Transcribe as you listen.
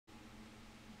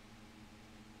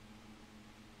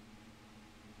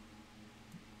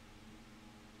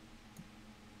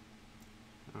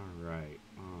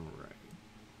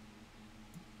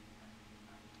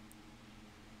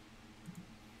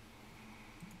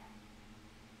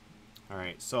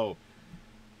Alright, so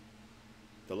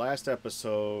the last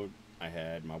episode, I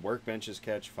had my workbenches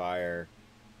catch fire.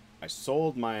 I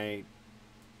sold my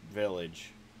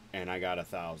village and I got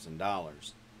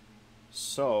 $1,000.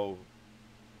 So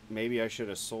maybe I should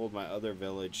have sold my other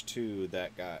village too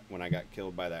that got when I got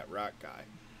killed by that rock guy.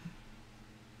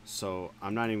 So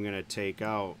I'm not even gonna take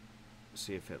out,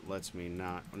 see if it lets me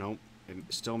not. Nope, it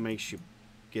still makes you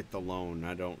get the loan.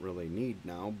 I don't really need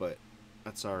now, but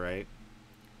that's alright.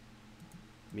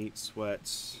 Meat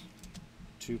sweats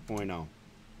 2.0.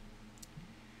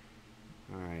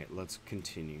 Alright, let's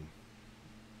continue.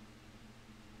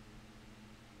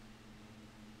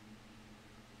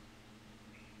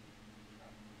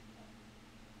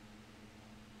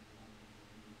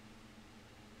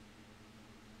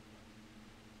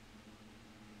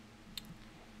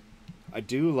 I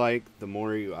do like the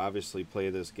more you obviously play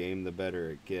this game, the better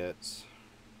it gets.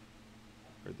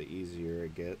 Or the easier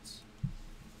it gets.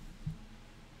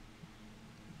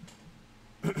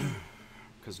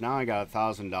 Because now I got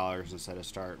 $1,000 instead of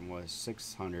starting with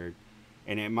 $600.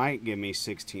 And it might give me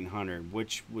 $1,600,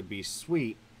 which would be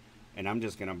sweet. And I'm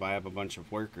just going to buy up a bunch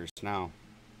of workers now.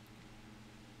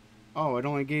 Oh, it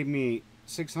only gave me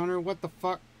 $600? What the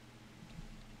fuck?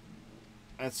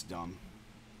 That's dumb.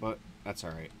 But that's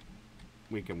alright.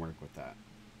 We can work with that.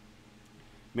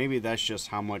 Maybe that's just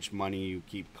how much money you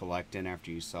keep collecting after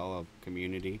you sell a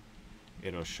community.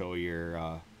 It'll show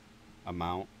your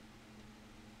amount.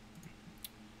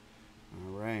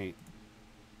 Alright.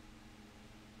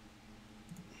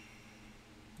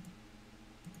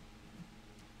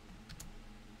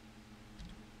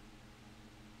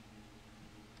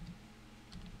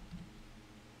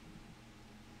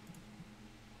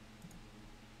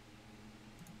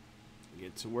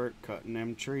 Get to work cutting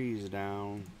them trees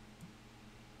down.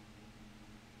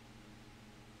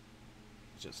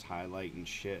 Just highlighting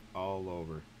shit all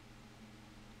over.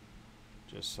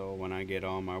 Just so when I get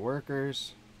all my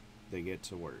workers, they get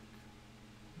to work.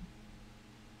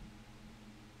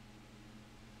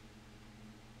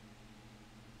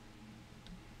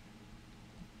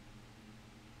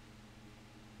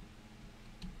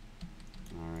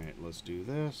 Alright, let's do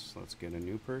this. Let's get a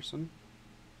new person.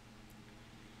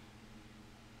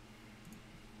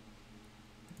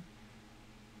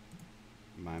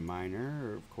 My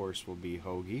miner, of course, will be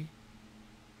Hoagie.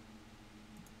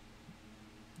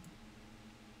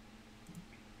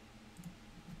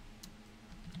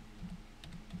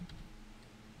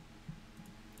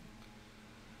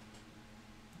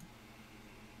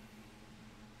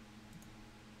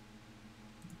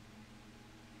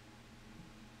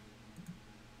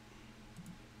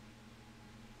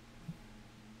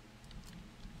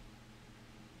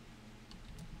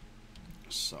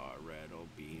 Saw Red will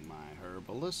be my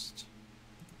herbalist.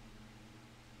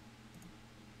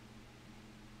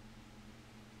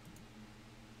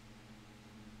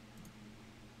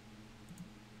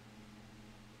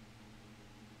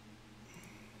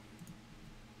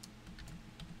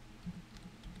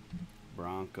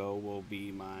 Bronco will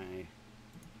be my...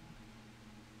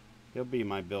 He'll be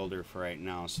my builder for right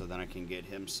now, so then I can get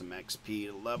him some XP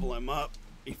to level him up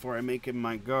before I make him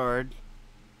my guard.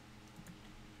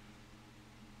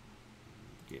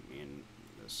 Get me in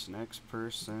this next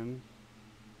person.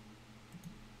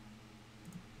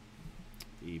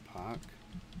 Epoch.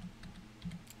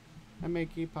 I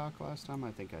make Epoch last time?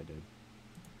 I think I did.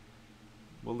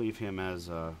 We'll leave him as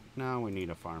a... No, we need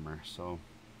a farmer, so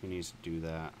he needs to do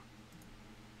that.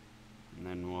 And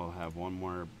then we'll have one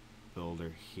more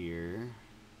builder here.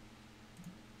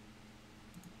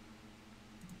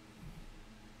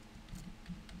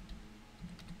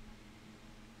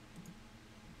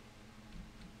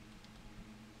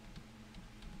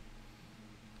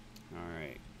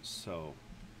 Alright, so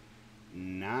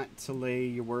not to lay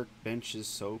your workbenches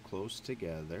so close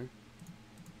together.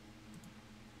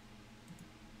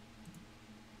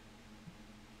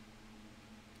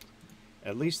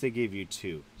 At least they gave you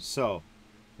two. So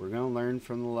we're going to learn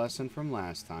from the lesson from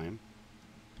last time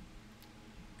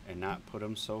and not put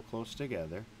them so close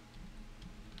together.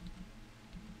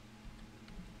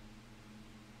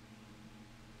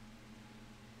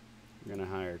 We're going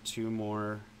to hire two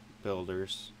more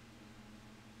builders.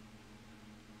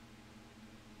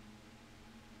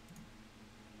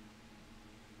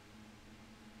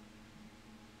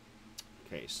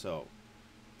 Okay, so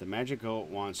the magic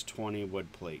oak wants 20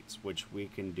 wood plates, which we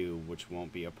can do, which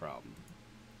won't be a problem.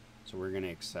 So we're going to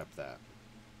accept that.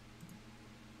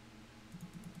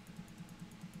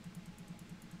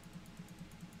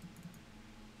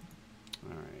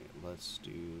 Alright, let's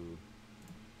do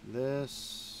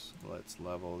this. Let's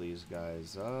level these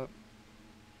guys up.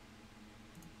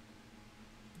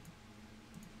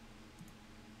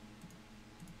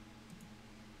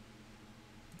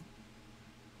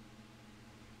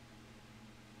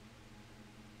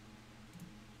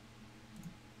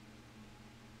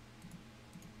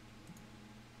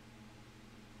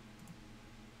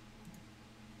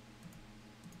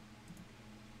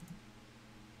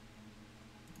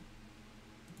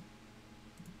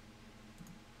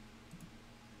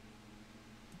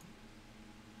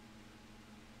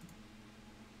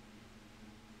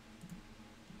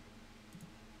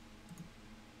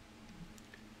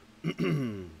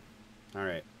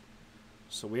 Alright.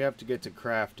 So we have to get to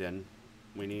crafting.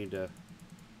 We need to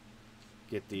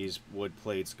get these wood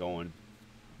plates going.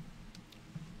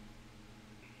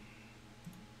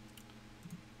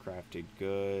 Crafted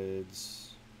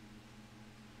goods.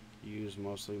 Use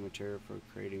mostly material for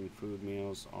creating food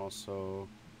meals. Also,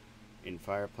 in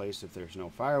fireplace, if there's no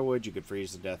firewood, you could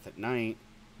freeze to death at night.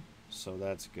 So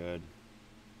that's good.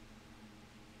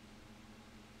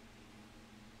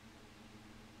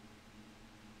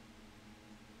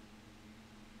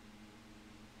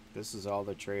 This is all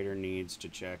the trader needs to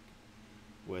check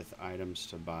with items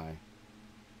to buy.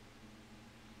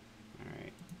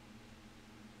 Alright.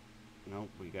 Nope,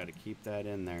 we gotta keep that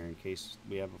in there in case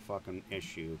we have a fucking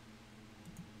issue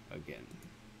again.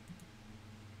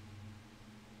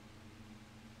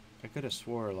 I could have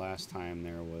swore last time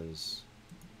there was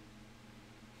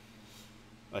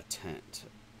a tent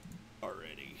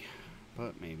already,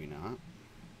 but maybe not.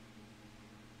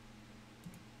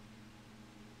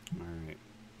 Alright.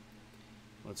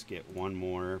 Let's get one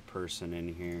more person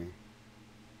in here.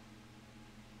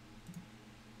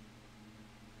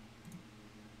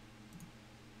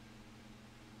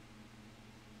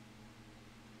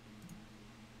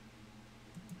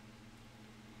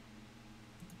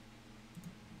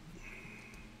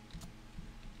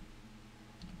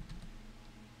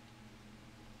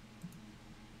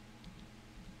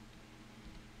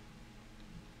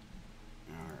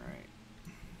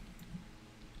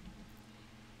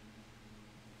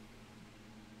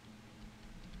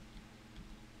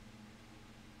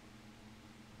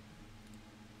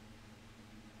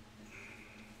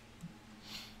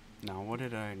 Now, what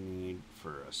did I need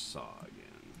for a saw again?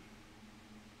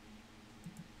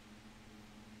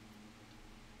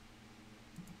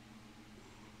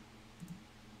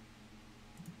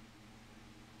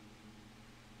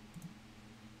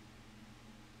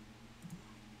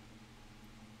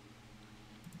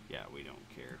 Yeah, we don't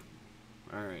care.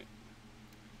 Alright.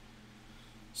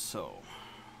 So,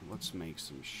 let's make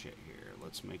some shit here.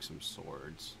 Let's make some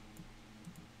swords.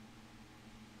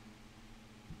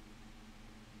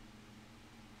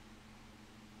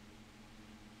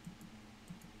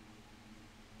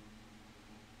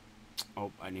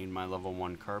 Oh, I need my level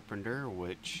 1 carpenter,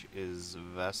 which is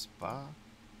Vaypah,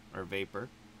 or Vapor.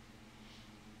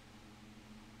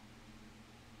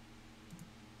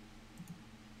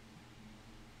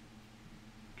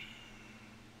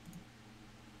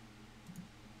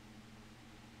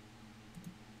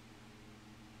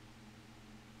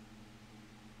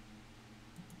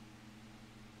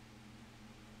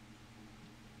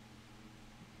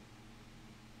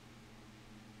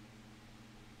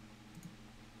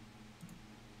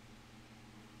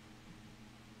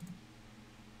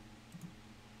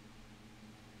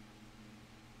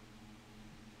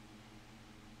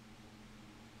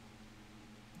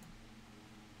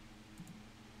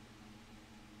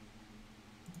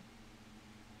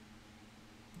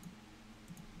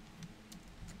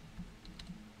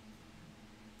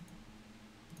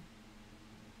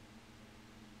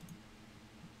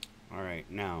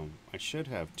 Alright, now, I should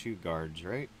have 2 guards,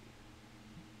 right?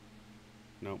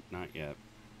 Nope, not yet.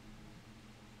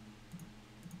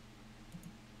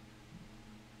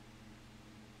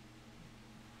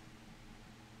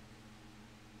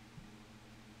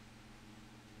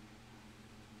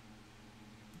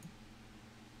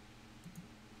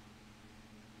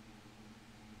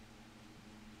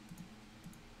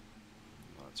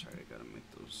 Oh, that's right, I gotta make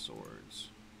those swords.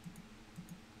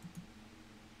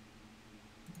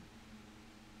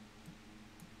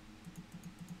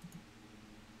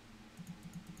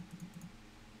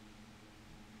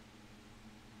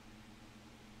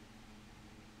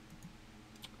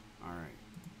 Alright.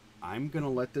 I'm gonna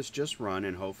let this just run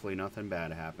and hopefully nothing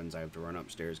bad happens. I have to run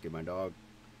upstairs, give my dog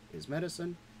his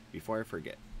medicine before I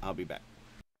forget. I'll be back.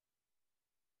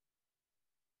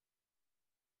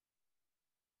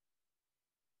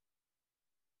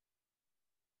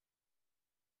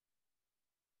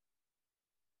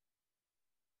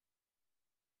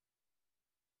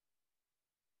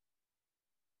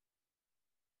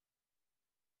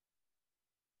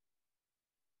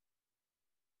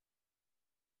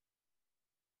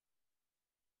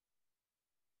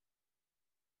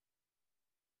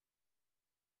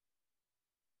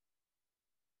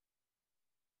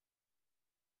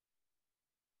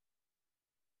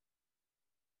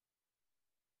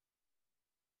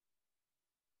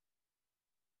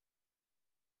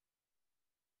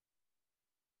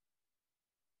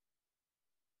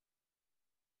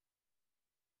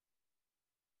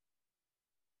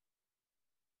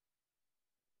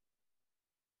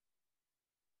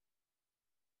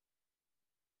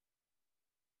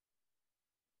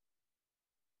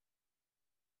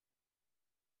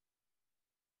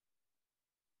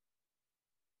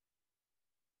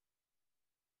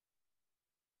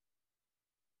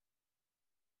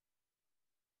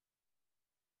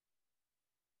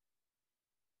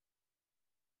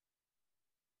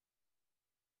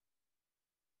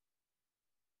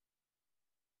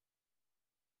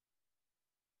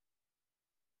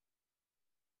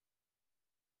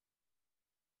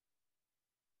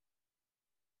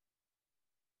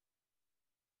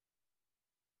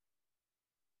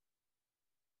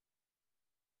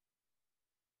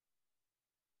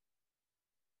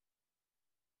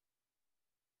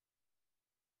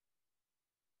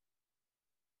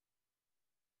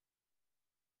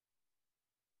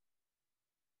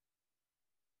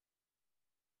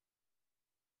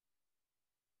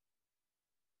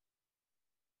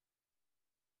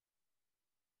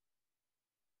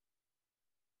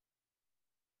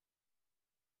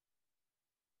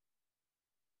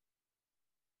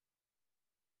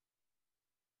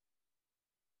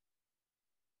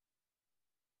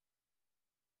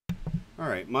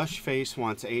 Alright, Mush Face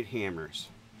wants 8 hammers.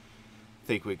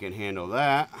 Think we can handle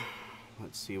that.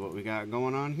 Let's see what we got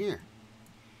going on here.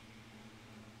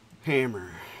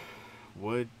 Hammer.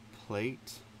 Wood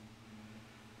plate.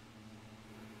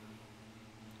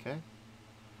 Okay.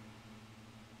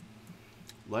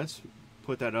 Let's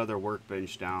put that other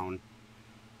workbench down.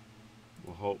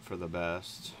 We'll hope for the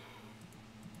best.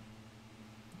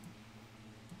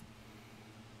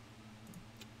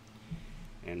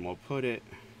 And we'll put it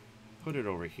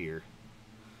over here.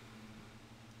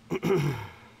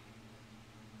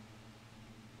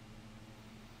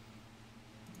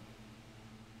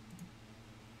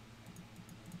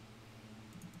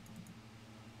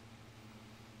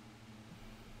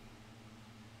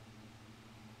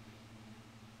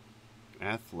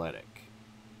 Athletic.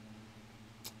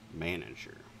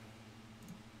 Manager.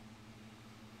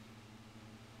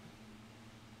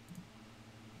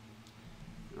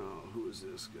 Oh, who is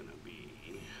this gonna be?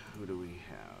 Who do we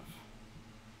have?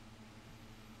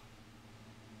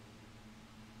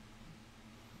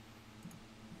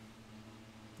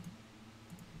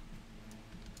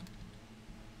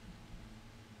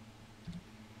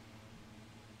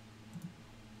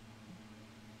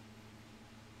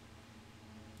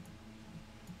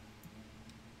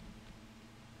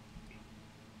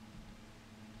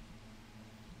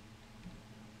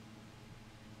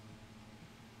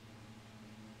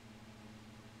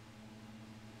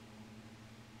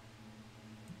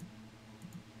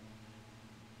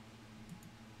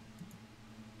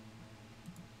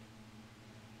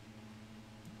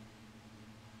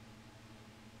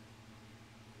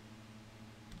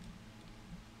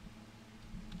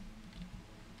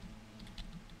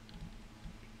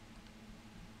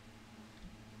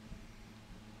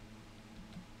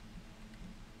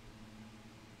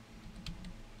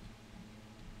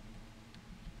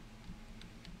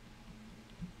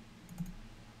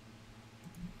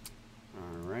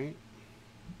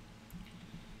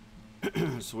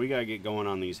 So we gotta get going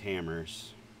on these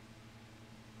hammers.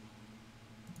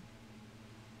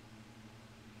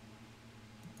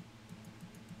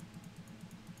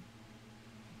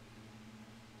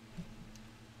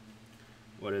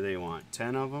 What do they want?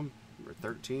 10 of them? Or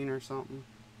 13 or something?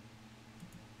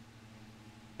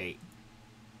 8.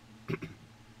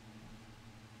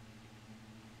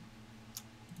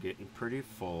 Getting pretty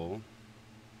full.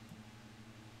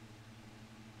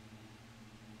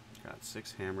 Got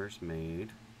 6 hammers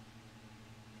made.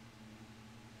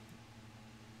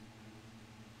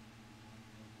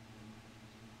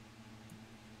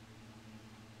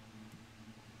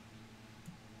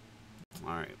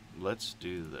 Alright, let's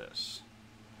do this.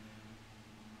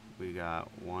 We got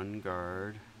 1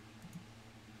 guard.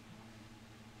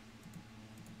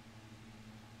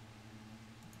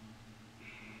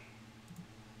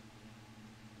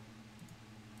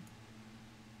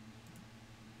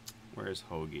 Where's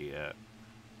Hoagie at?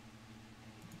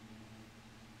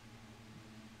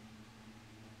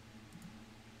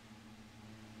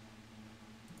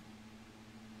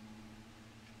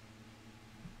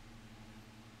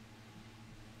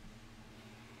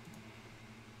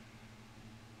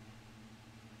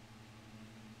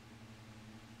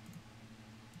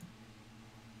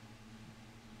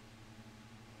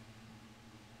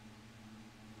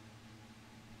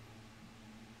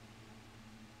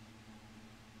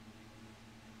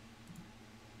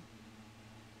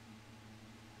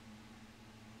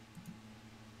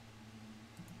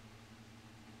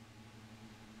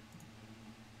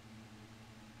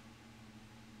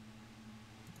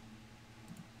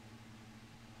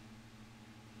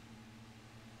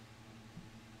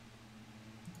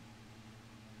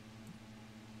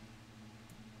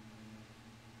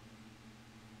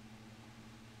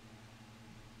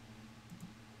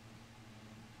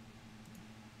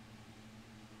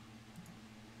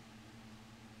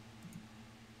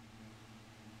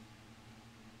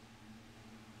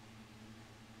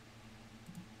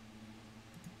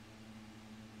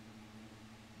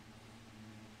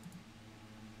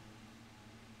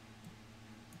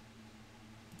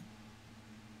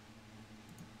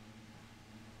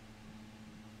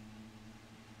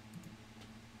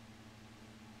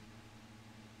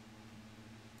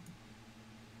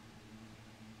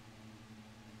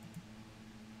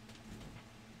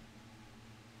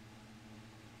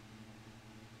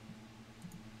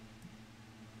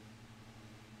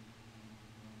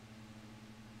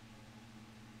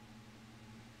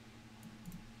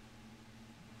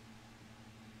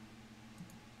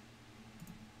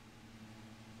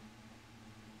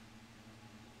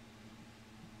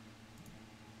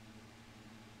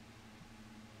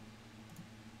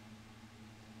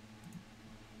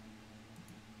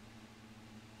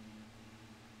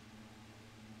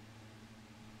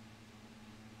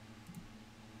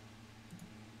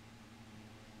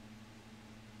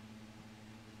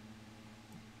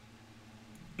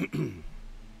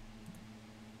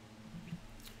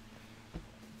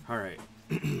 Alright.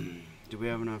 Do we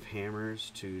have enough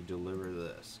hammers to deliver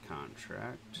this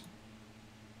contract?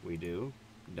 We do.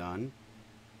 Done.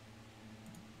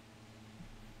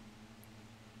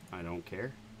 I don't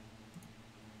care.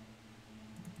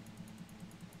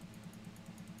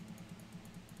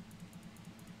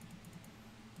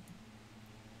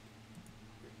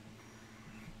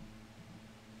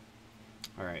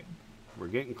 Alright. We're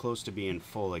getting close to being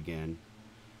full again.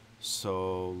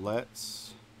 So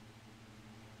let's...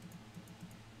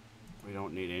 We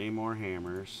don't need any more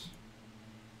hammers.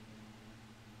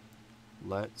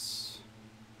 Let's...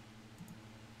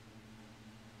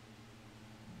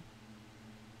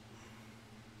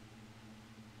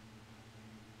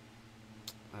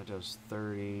 That does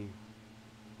 30.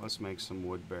 Let's make some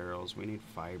wood barrels. We need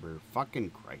fiber.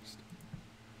 Fucking Christ.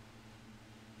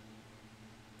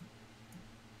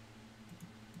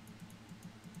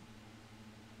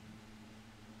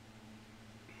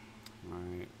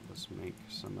 Alright, let's make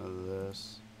some of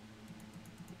this.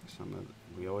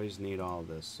 We always need all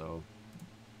this, so...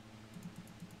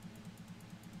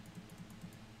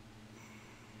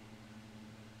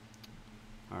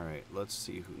 Alright, let's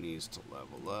see who needs to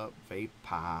level up.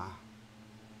 Vaypah.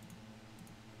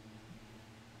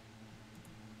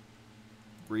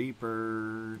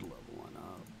 Reaper leveling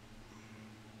up.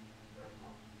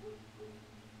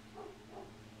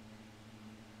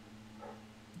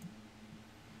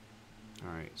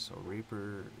 Alright, so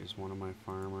Reaper is one of my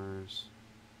farmers.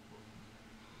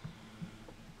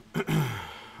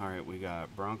 Alright, we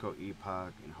got Bronco,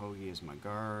 Epoch, and Hoagie as my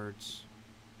guards.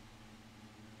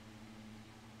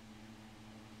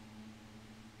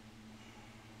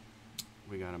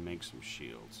 We gotta make some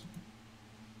shields.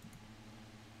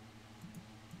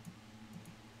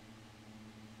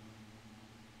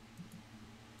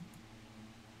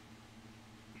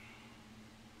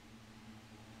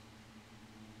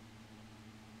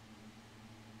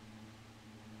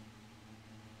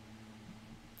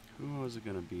 Who is it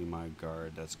gonna be my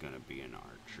guard? That's gonna be an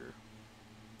archer.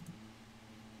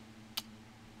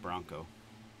 Bronco.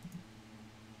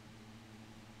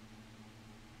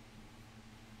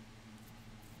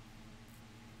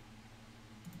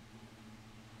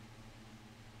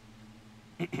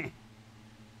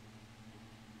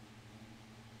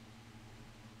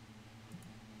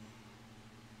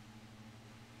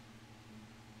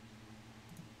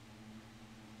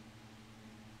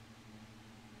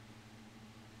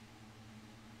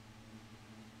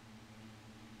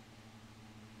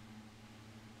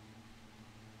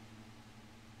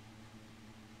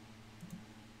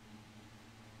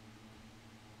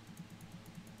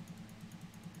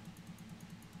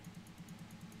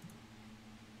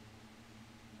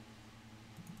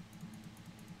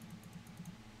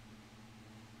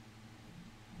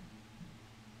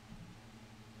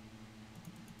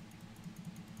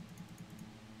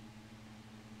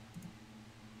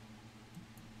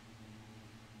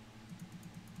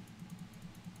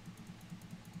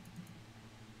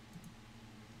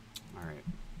 Alright.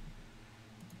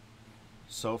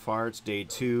 So far it's day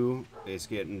 2. It's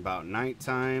getting about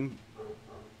nighttime.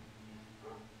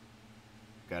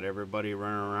 Got everybody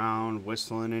running around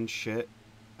whistling and shit.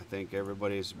 I think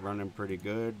everybody's running pretty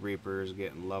good. Reaper's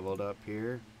getting leveled up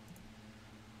here.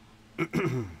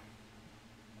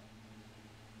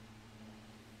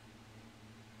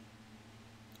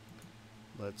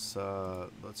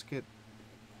 Let's get...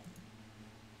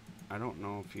 I don't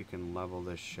know if you can level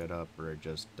this shit up or it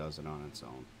just does it on its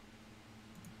own.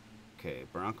 Okay,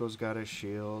 Bronco's got a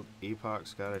shield.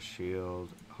 Epoch's got a shield.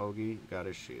 Hoagie got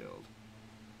a shield.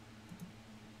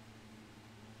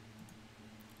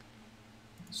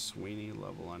 Sweeney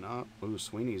leveling up. Ooh,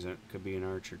 Sweeney's could be an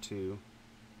archer too.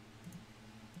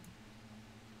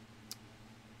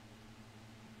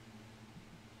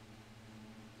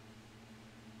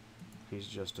 He's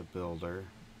just a builder.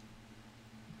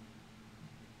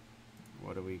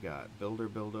 What do we got? Builder,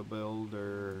 builder,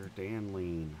 builder. Dan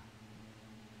Lean.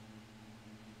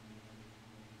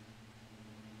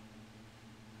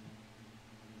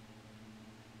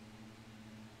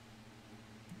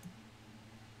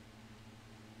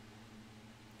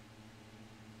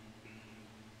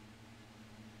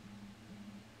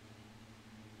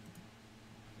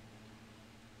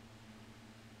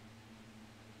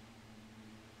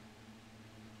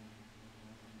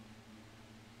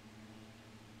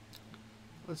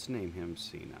 Let's name him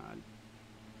Cnod.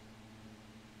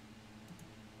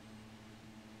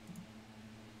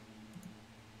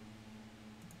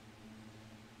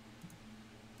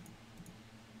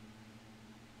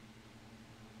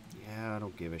 Yeah, I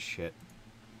don't give a shit.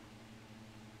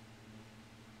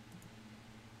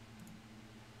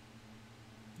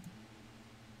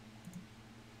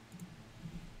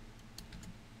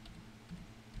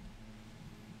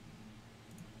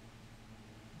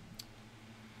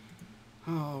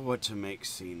 Oh, what to make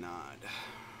C nod.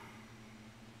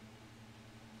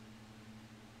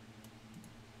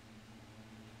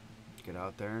 Get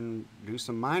out there and do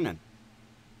some mining.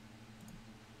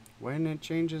 Why didn't it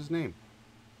change his name?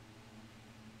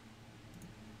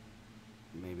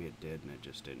 Maybe it did and it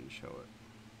just didn't show it.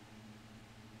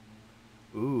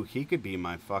 Ooh, he could be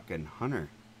my fucking hunter.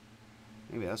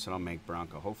 Maybe that's what I'll make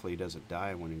Bronco. Hopefully he doesn't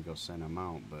die when he goes send him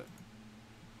out, but...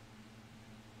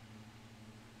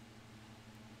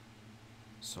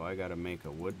 So I gotta make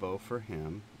a wood bow for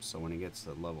him. So when he gets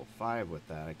to level 5 with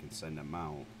that, I can send him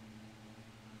out.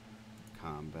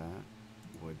 Combat.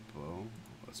 Wood bow.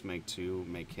 Let's make 2.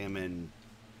 Make him and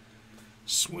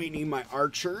Sweeney my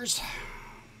archers.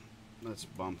 Let's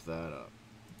bump that up.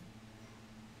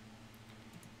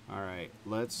 Alright,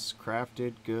 let's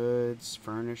crafted goods,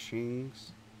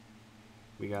 furnishings.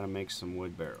 We gotta make some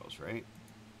wood barrels, right?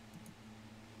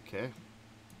 Okay.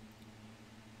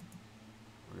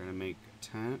 We're gonna make a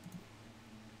tent.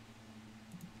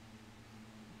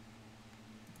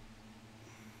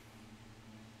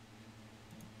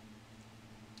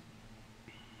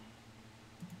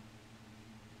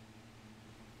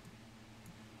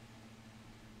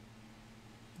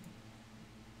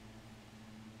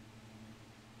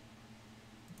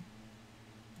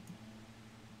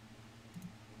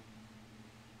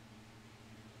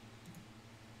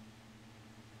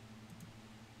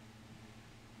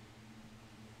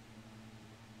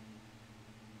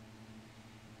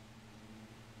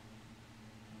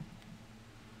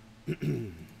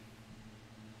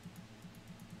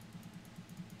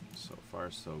 So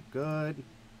far, so good.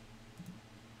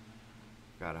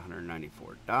 Got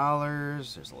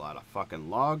 $194. There's a lot of fucking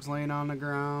logs laying on the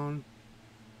ground.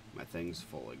 My thing's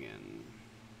full again.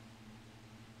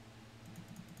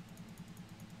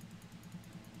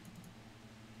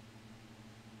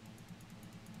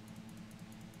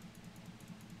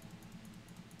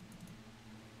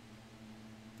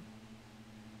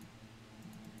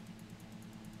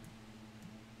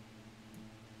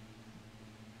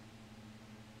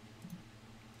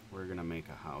 We're gonna make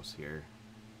a house here.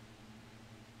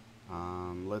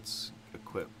 Let's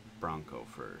equip Bronco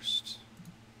first.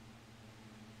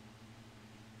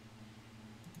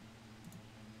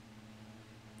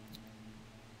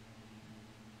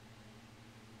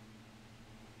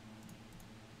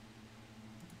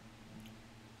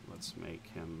 Let's make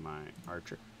him my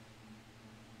archer.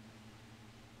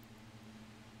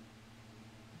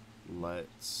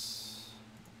 Let's...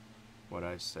 What'd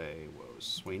I say? What was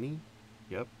Sweeney?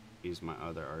 Yep, he's my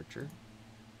other archer.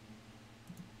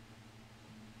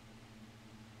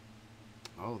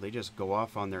 Oh, they just go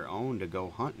off on their own to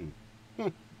go hunting.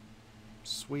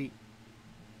 Sweet.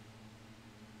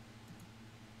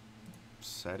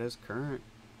 Set as current.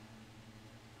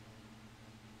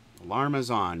 Alarm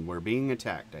is on. We're being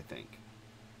attacked, I think.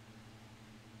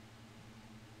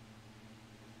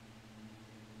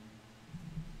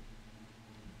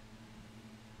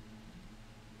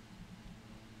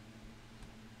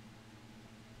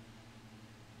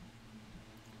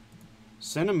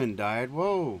 Cinnamon died.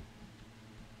 Whoa.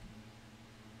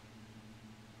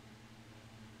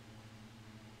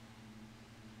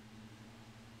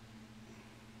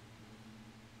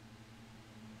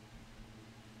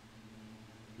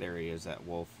 There he is, that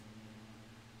wolf.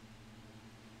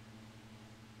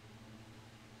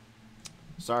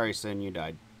 Sorry, Sin, you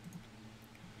died.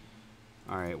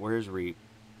 Alright, where's Reap?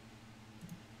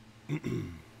 As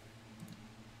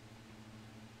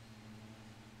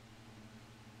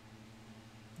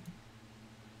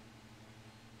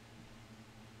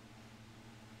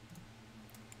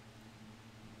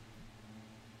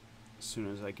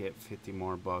soon as I get 50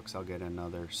 more bucks, I'll get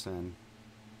another Sin.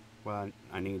 Well,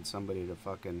 I need somebody to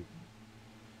fucking...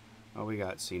 Oh, we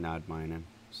got C-Nod mining,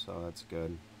 so that's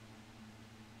good.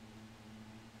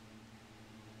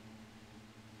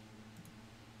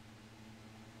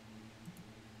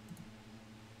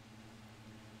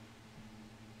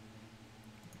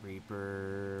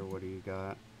 Reaper, what do you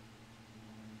got?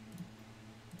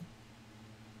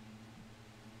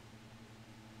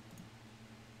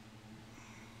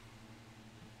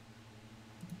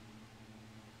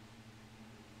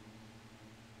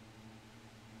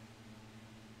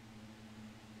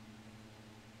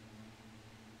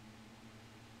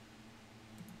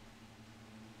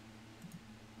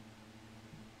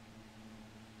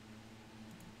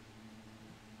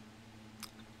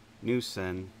 New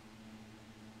Sin.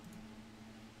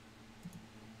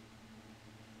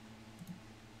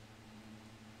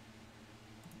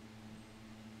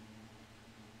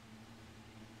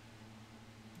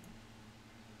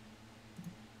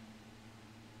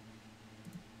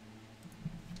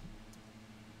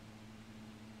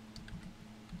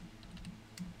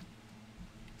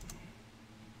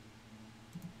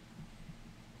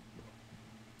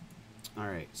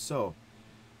 Alright, so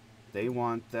they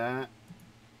want that.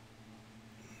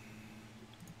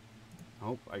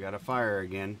 Oh, I got a fire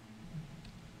again.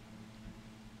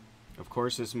 Of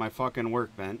course, it's my fucking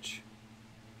workbench.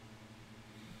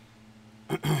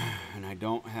 And I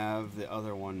don't have the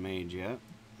other one made yet.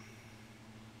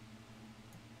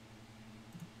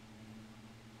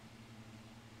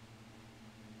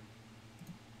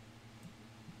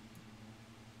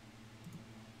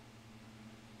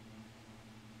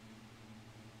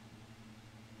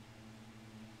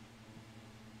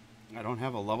 I don't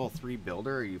have a level 3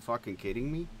 builder? Are you fucking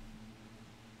kidding me?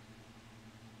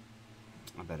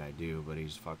 I bet I do, but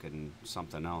he's fucking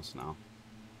something else now.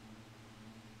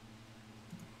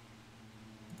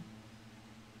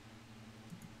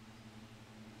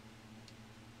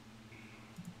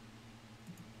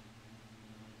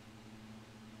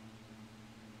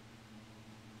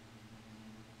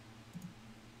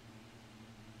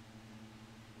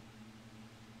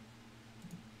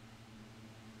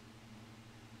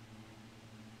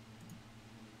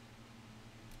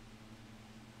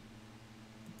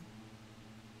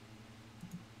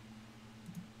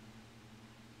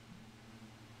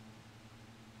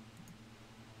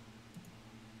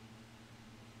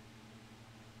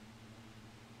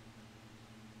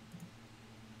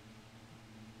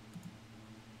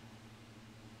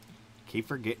 Keep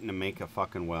forgetting to make a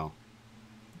fucking well.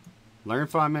 Learn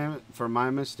from my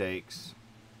mistakes.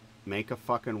 Make a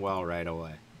fucking well right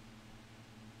away.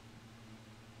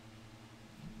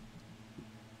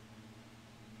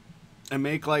 And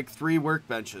make like 3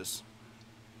 workbenches.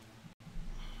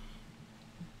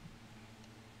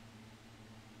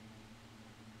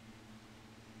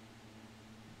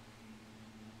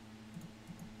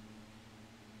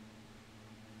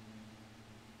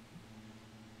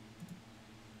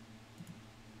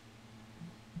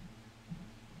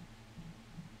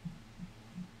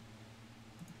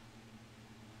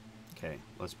 Okay,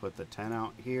 let's put the 10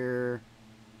 out here.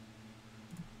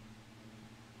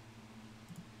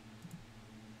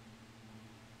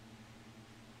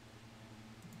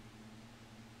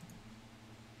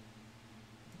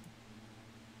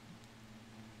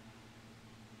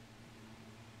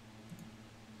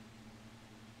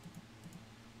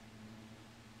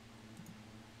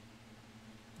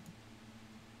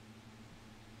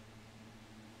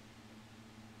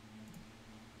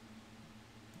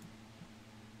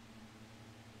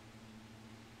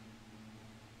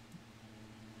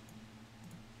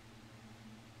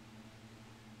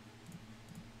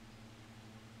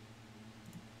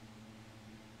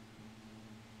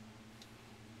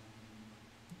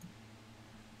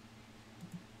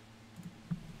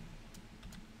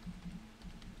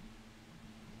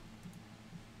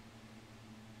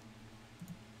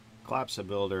 Clap's a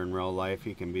builder in real life.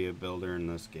 He can be a builder in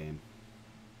this game.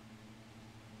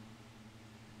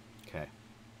 Okay.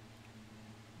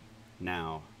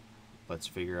 Now, let's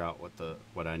figure out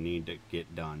what I need to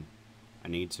get done. I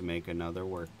need to make another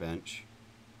workbench.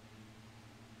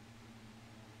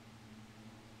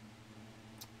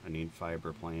 I need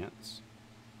fiber plants.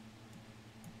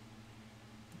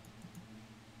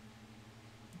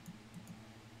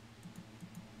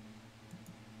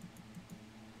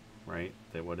 Right?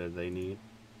 What did they need?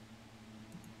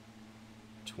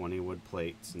 20 wood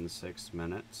plates in 6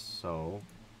 minutes, so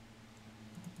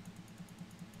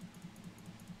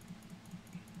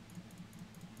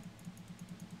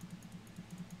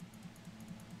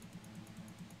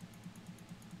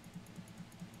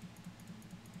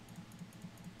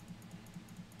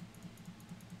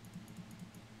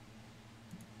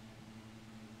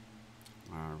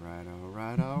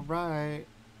alright.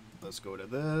 Let's go to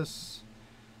this.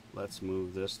 Let's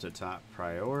move this to top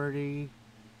priority.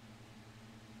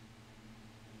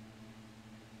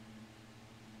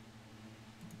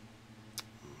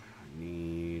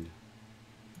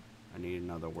 I need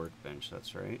another workbench,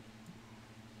 that's right.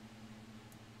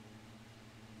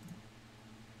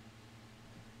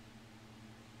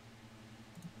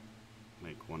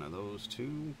 Make one of those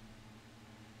too.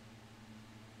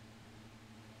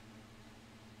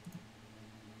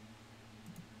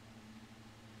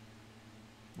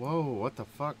 Whoa, what the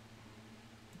fuck?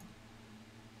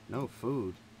 No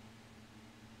food.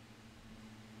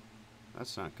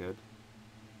 That's not good.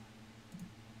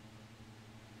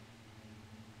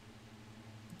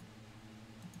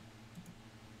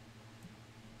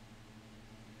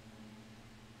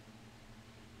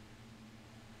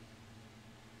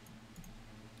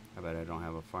 I bet I don't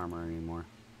have a farmer anymore.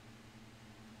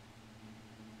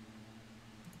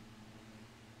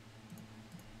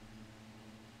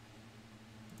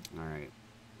 Alright,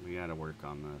 we gotta work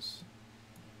on this.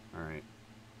 Alright.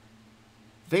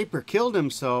 Vapor killed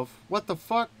himself. What the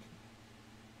fuck?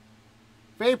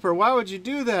 Vapor, why would you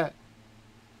do that?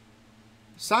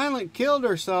 Silent killed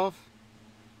herself.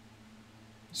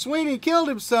 Sweeney killed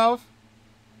himself.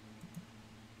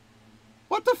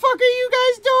 What the fuck are you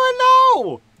guys doing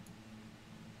now?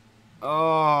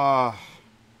 Oh,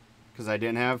 because I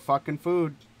didn't have fucking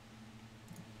food.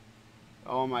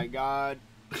 Oh my god.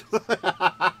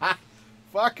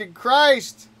 Fucking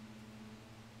Christ.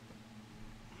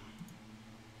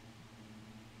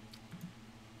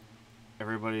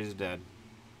 Everybody's dead.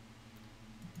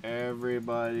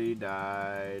 Everybody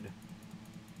died.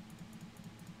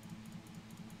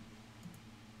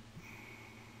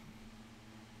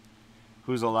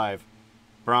 Who's alive?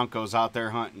 Bronco's out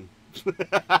there hunting.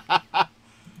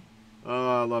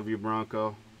 Oh, I love you,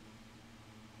 Bronco.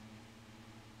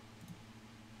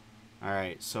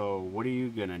 Alright, so what are you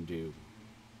gonna do?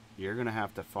 You're gonna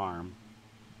have to farm.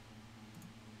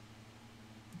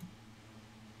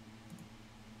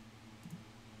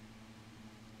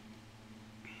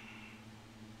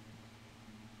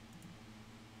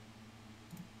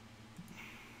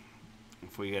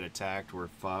 If we get attacked, we're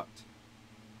fucked.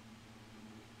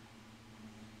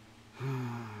 I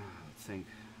think.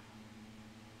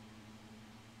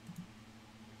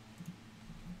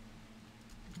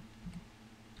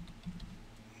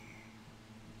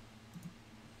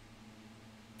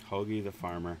 Hoagie the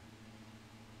farmer.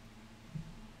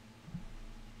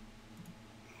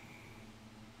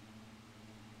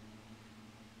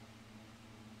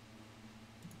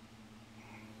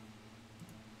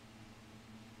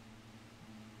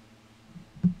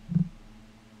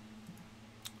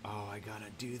 Oh, I gotta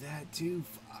do that too.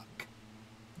 Fuck.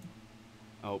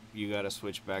 Oh, you gotta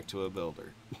switch back to a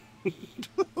builder.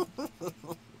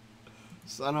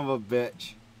 Son of a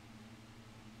bitch.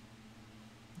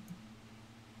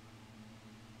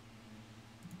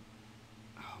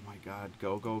 Oh my god.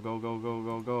 Go, go, go, go, go,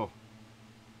 go, go.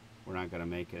 We're not gonna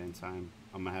make it in time.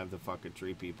 I'm gonna have the fucking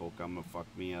tree people come and fuck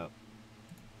me up.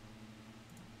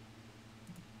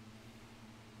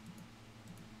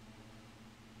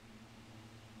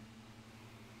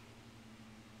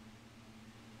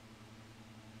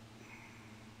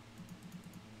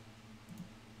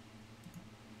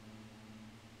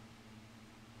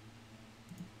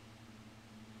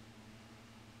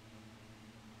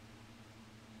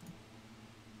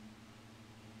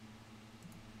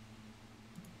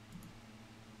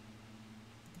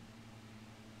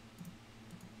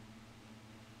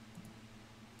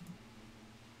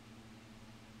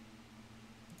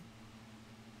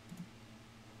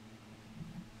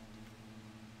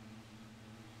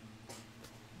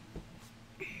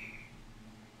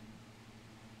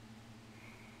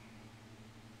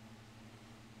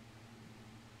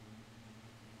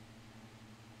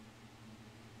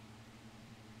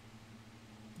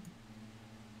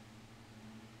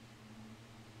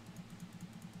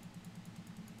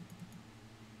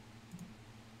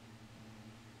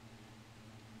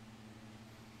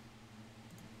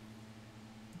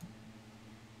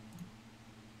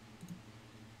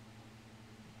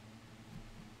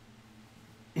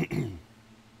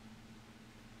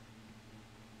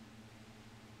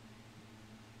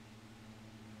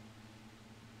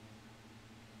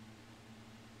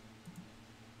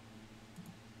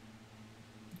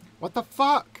 What the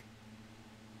fuck?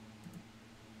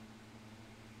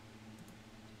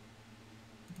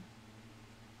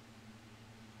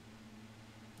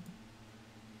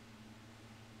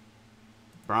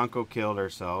 Bronco killed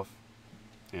herself.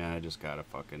 Yeah, I just gotta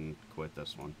fucking quit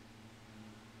this one.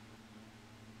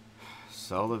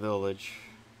 Sell the village.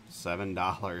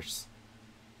 $7.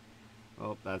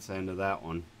 Oh, that's the end of that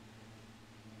one.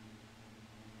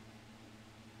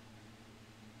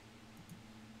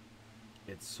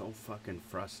 It's so fucking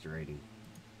frustrating.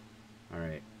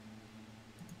 Alright.